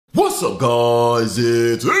What's up, guys?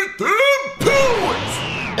 It's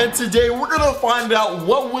and today we're gonna find out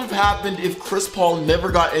what would have happened if Chris Paul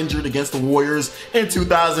never got injured against the Warriors in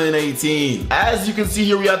 2018. As you can see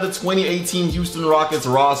here, we have the 2018 Houston Rockets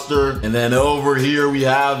roster, and then over here we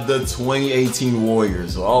have the 2018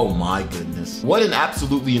 Warriors. Oh my goodness. What an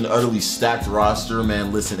absolutely and utterly stacked roster,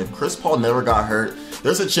 man. Listen, if Chris Paul never got hurt,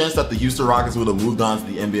 there's a chance that the Houston Rockets would have moved on to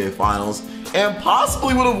the NBA Finals and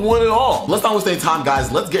possibly would have won it all. Let's not waste any time,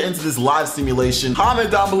 guys. Let's get into this live simulation.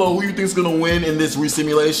 Comment down below who you think is gonna win in this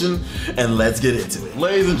resimulation, and let's get into it.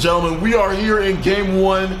 Ladies and gentlemen, we are here in game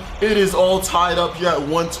one. It is all tied up here at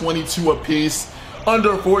 122 apiece.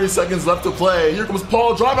 Under 40 seconds left to play. Here comes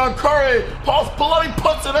Paul, drive on Curry. Paul's pulling,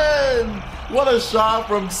 puts it in. What a shot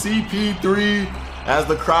from CP3. As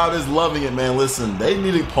the crowd is loving it, man. Listen, they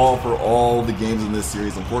needed Paul for all the games in this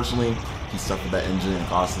series. Unfortunately, he suffered that injury and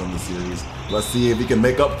cost them the series. Let's see if he can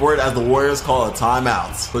make up for it as the Warriors call a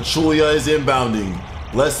timeout. Pachulia is inbounding.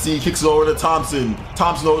 Let's see, kicks it over to Thompson.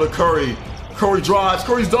 Thompson over to Curry. Curry drives,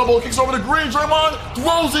 Curry's double, kicks over to Green. Draymond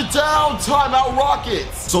throws it down. Timeout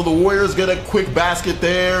Rockets. So the Warriors get a quick basket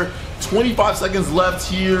there. 25 seconds left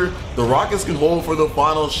here. The Rockets can hold for the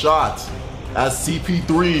final shot as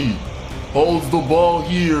CP3 holds the ball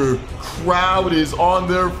here. Crowd is on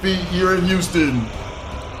their feet here in Houston.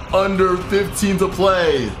 Under 15 to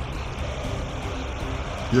play.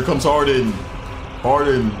 Here comes Harden.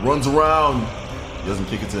 Harden runs around. He doesn't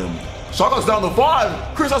kick it to him. Shot clock's down to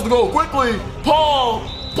 5. Chris has to go quickly. Paul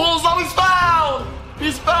pulls up. He's fouled.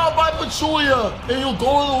 He's fouled by Pachulia. And he'll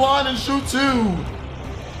go to the line and shoot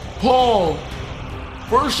 2. Paul.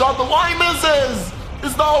 First shot. The line misses.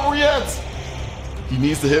 It's not over yet. He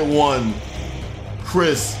needs to hit 1.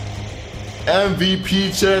 Chris.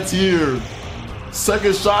 MVP chance here.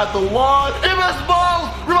 Second shot at the line. He missed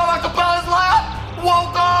both. Rebound back to Pelin's lap.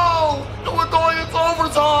 Won't go. And we're going into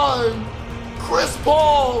overtime. Chris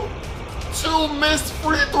Paul. 2 missed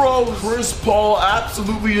free throws. Chris Paul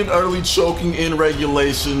absolutely and utterly choking in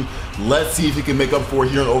regulation. Let's see if he can make up for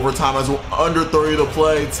it here in overtime as we're under 30 to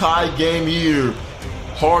play. Tie game here.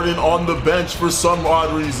 Harden on the bench for some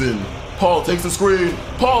odd reason. Paul takes the screen.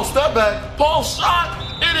 Paul step back. Paul shot.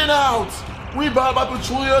 In and out. Rebound by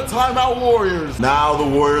Pachulia. Timeout Warriors. Now the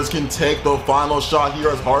Warriors can take the final shot here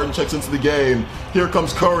as Harden checks into the game. Here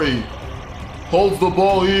comes Curry. Holds the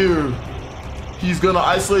ball here. He's going to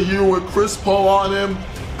isolate here with Chris Paul on him.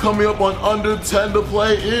 Coming up on under 10 to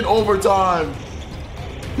play in overtime.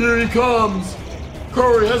 Here he comes.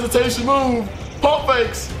 Curry, hesitation move. Pump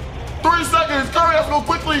fakes. 3 seconds. Curry has to go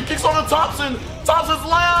quickly. Kicks on to Thompson. Thompson's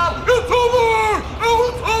layup. It's over. Oh,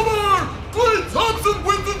 it's over. Klay Thompson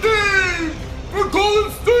wins the game for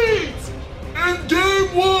Golden State in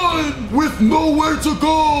game 1 with nowhere to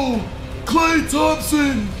go. Klay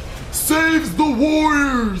Thompson saves the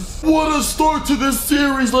Warriors. What a start to this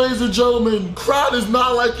series, ladies and gentlemen. Crowd is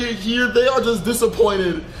not like it here. They are just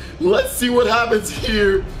disappointed. Let's see what happens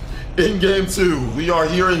here in game 2. We are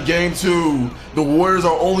here in game 2. The Warriors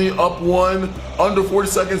are only up 1. Under 40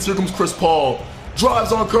 seconds. Here comes Chris Paul.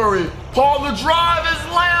 Drives on Curry. Paul the drive is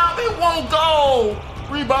layup. It won't go.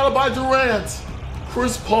 Rebounded by Durant.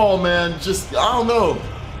 Chris Paul, man, just, I don't know.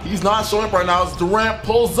 He's not showing up right now. As Durant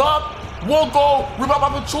pulls up. Won't go. Rebound by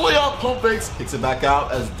Pachulia. Pump fakes. Kicks it back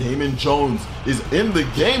out as Damon Jones is in the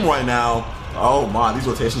game right now. Oh my, these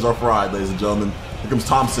rotations are fried, ladies and gentlemen. Here comes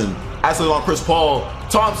Thompson. Isolated on Chris Paul.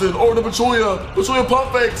 Thompson over to Pachulia. Pachulia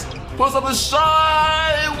pump fakes. Puts up the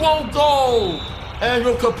shot. It won't go. And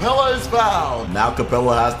Capella is fouled. Now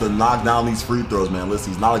Capella has to knock down these free throws, man.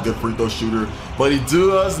 Listen, he's not a good free throw shooter, but he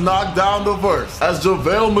does knock down the verse. As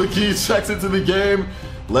JaVale McGee checks into the game,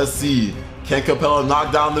 let's see. Can Capella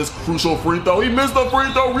knock down this crucial free throw? He missed the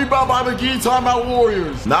free throw. Rebound by McGee. Timeout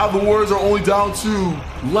Warriors. Now the Warriors are only down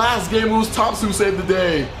 2. Last game it was Thompson who saved the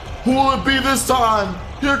day. Who will it be this time?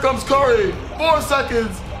 Here comes Curry. 4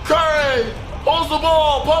 seconds. Curry holds the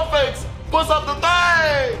ball. Pump fakes. Puts up the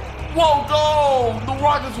thing. Won't go. The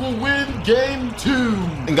Rockets will win game 2.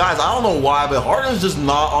 And guys, I don't know why, but Harden's just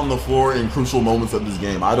not on the floor in crucial moments of this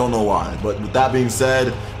game. I don't know why. But with that being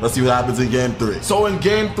said, let's see what happens in game 3. So in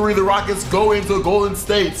game 3, the Rockets go into Golden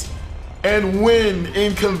State and win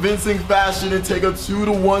in convincing fashion and take a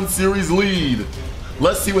 2-1 series lead.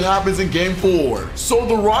 Let's see what happens in game 4. So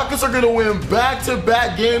the Rockets are going to win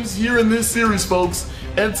back-to-back games here in this series, folks,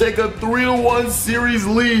 and take a 3-1 series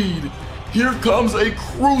lead. Here comes a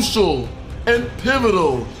crucial and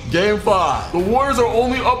pivotal game 5. The Warriors are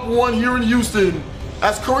only up 1 here in Houston.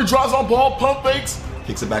 As Curry drives on ball, pump fakes,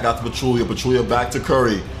 kicks it back out to Pachulia. Pachulia back to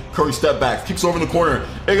Curry. Curry step back, kicks over in the corner.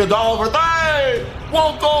 Iguodala for 3.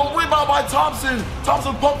 Won't go. Rebound by Thompson.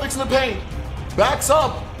 Thompson pump fakes in the paint. Backs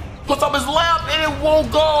up. puts up his layup, and it won't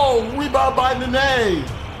go. Rebound by Nene.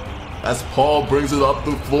 As Paul brings it up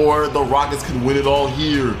the floor, the Rockets can win it all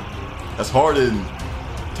here. As Harden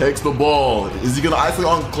takes the ball. Is he gonna isolate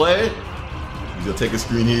on Clay? He's gonna take a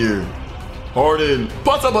screen here. Harden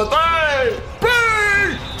puts up a three.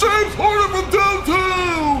 Bang! James Harden from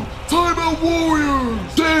downtown. Timeout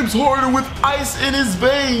Warriors. James Harden with ice in his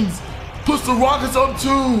veins puts the Rockets up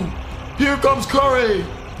 2. Here comes Curry.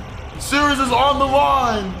 Series is on the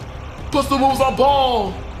line. Puts the moves on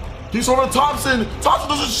Paul. He's over to Thompson. Thompson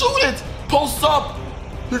doesn't shoot it. Posts up.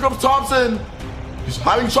 Here comes Thompson. He's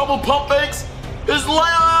having trouble pump fakes. His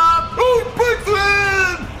layup. Oh, he breaks it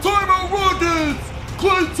in. Timeout Rockets.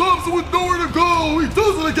 Klay Thompson with nowhere to go. He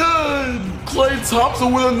does it again. Klay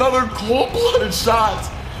Thompson with another cold-blooded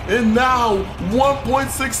shot. And now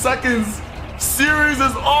 1.6 seconds. Series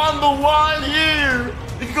is on the line here.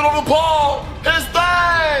 He can get over the Paul. His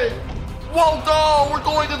thing. Won't go. We're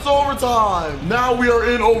going into overtime. Now we are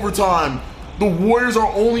in overtime. The Warriors are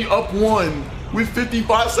only up 1 with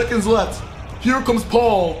 55 seconds left. Here comes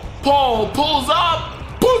Paul. Paul pulls up.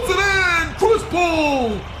 Puts it in. Chris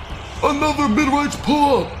Paul. Another mid-range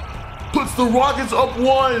pull-up. Puts the Rockets up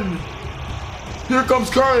 1. Here comes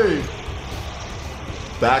Curry.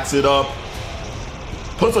 Backs it up.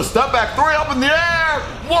 Puts a step back 3 up in the air.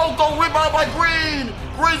 Won't go. Rebound by Green.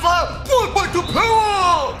 Green's left. Blocked by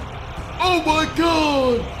Capella. Oh my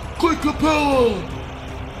God. Clint Capella.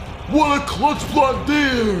 What a clutch block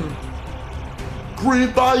there. Green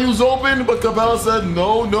thought he was open, but Capella said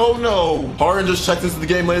no, no, no. Harden just checked into the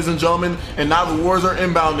game, ladies and gentlemen, and now the Warriors are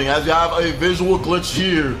inbounding as you have a visual glitch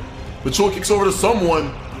here. Pachulia kicks over to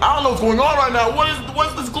someone. I don't know what's going on right now.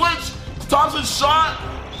 What's this glitch? Thompson's shot,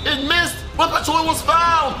 it missed, but Pachulia was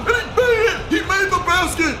fouled. And he made it! He made the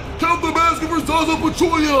basket! Count the basket for Zaza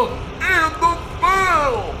Pachulia! And the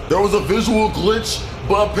foul! There was a visual glitch,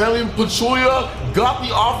 but apparently Pachulia got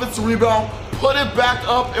the offensive rebound, put it back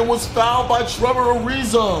up, and was fouled by Trevor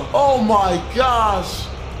Ariza. Oh my gosh.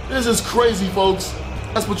 This is crazy, folks.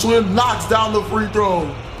 As Pachulia knocks down the free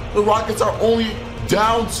throw. The Rockets are only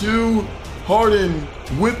down 2. Harden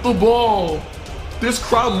with the ball. This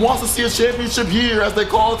crowd wants to see a championship here as they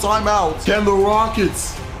call a timeout. Can the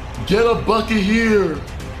Rockets get a bucket here?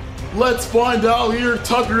 Let's find out here.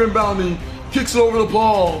 Tucker inbounding. Kicks it over to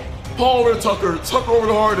Paul. Paul over to Tucker. Tucker over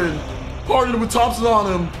to Harden. Harden with Thompson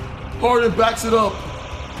on him. Harden backs it up.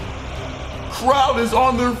 Crowd is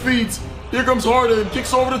on their feet. Here comes Harden.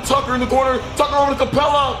 Kicks over to Tucker in the corner. Tucker over to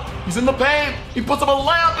Capella. He's in the paint. He puts up a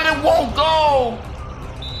layup and it won't go.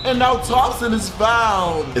 And now Thompson is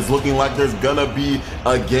fouled. It's looking like there's gonna be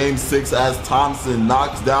a game 6 as Thompson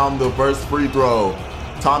knocks down the first free throw.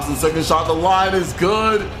 Thompson's second shot, the line is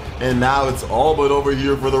good. And now it's all but over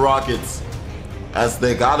here for the Rockets, as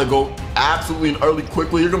they gotta go absolutely early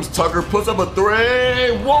quickly. Here comes Tucker, puts up a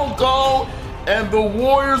 3, won't go. And the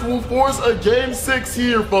Warriors will force a game 6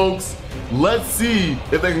 here, folks. Let's see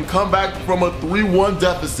if they can come back from a 3-1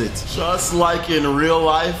 deficit. Just like in real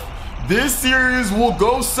life, this series will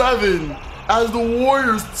go 7 as the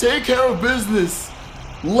Warriors take care of business.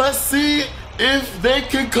 Let's see if they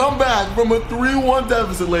can come back from a 3-1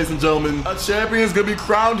 deficit, ladies and gentlemen. A champion is going to be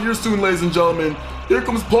crowned here soon, ladies and gentlemen. Here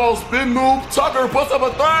comes Paul, spin move. Tucker puts up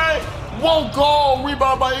a 3. Won't go.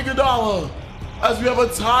 Rebound by Iguodala. As we have a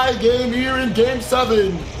tie game here in game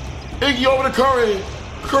 7. Iggy over to Curry.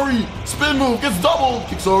 Curry, spin move, gets doubled.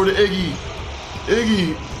 Kicks over to Iggy.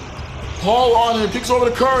 Iggy. Paul on him, kicks over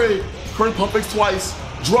to Curry. Curry pump fakes twice.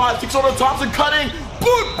 Drive, kicks over to Thompson, cutting.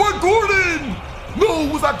 Blocked by Gordon.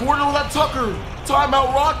 No, was that Gordon or was that Tucker?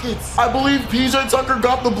 Timeout Rockets. I believe PJ Tucker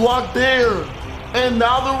got the block there. And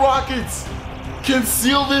now the Rockets can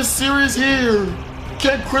seal this series here.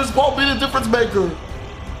 Can Chris Paul be the difference maker?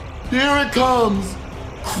 Here it comes.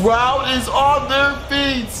 Crowd is on their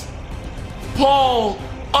feet. Paul,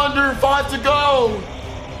 under 5 to go.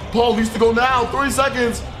 Paul needs to go now, 3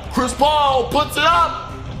 seconds. Chris Paul puts it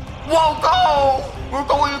up. Won't go. We're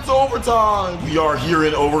going into overtime. We are here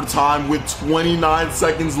in overtime with 29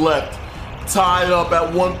 seconds left. Tied up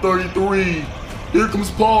at 133. Here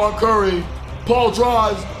comes Paul on Curry. Paul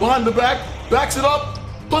drives behind the back, backs it up,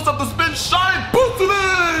 puts up the spin shot, puts it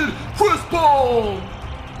in. Chris Paul.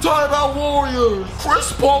 Timeout Warriors.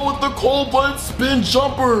 Chris Paul with the cold-blooded spin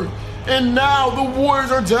jumper. And now the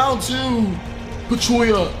Warriors are down 2.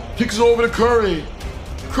 Pachulia kicks it over to Curry.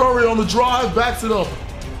 Curry on the drive, backs it up.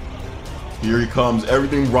 Here he comes.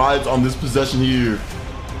 Everything rides on this possession here.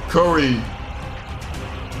 Curry.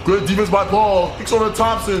 Good defense by Paul. Kicks over to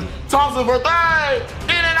Thompson. Thompson for 3.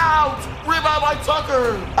 In and out. Rebound by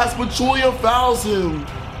Tucker. As Pachulia fouls him.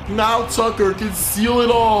 Now Tucker can seal it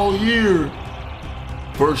all here.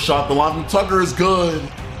 First shot, the line from Tucker is good.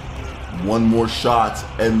 One more shot,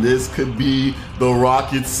 and this could be the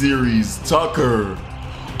Rocket series. Tucker.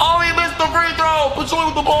 Oh, he missed the free throw. Pachulia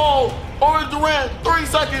with the ball. Over to Durant. 3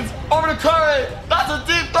 seconds. Over to Curry. That's a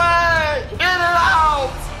deep three. In and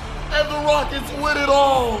out. And the Rockets win it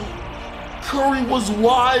all. Curry was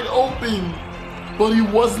wide open, but he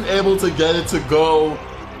wasn't able to get it to go.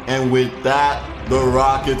 And with that, the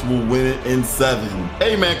Rockets will win it in 7.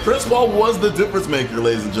 Hey man, Chris Paul was the difference maker,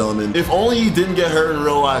 ladies and gentlemen. If only he didn't get hurt in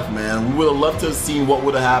real life, man. We would have loved to have seen what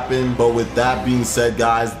would have happened. But with that being said,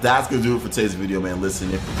 guys, that's gonna do it for today's video, man.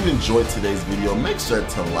 Listen, if you enjoyed today's video, make sure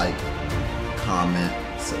to like, comment,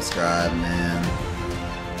 subscribe,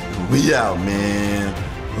 man. We out, man.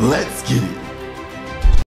 Let's get it.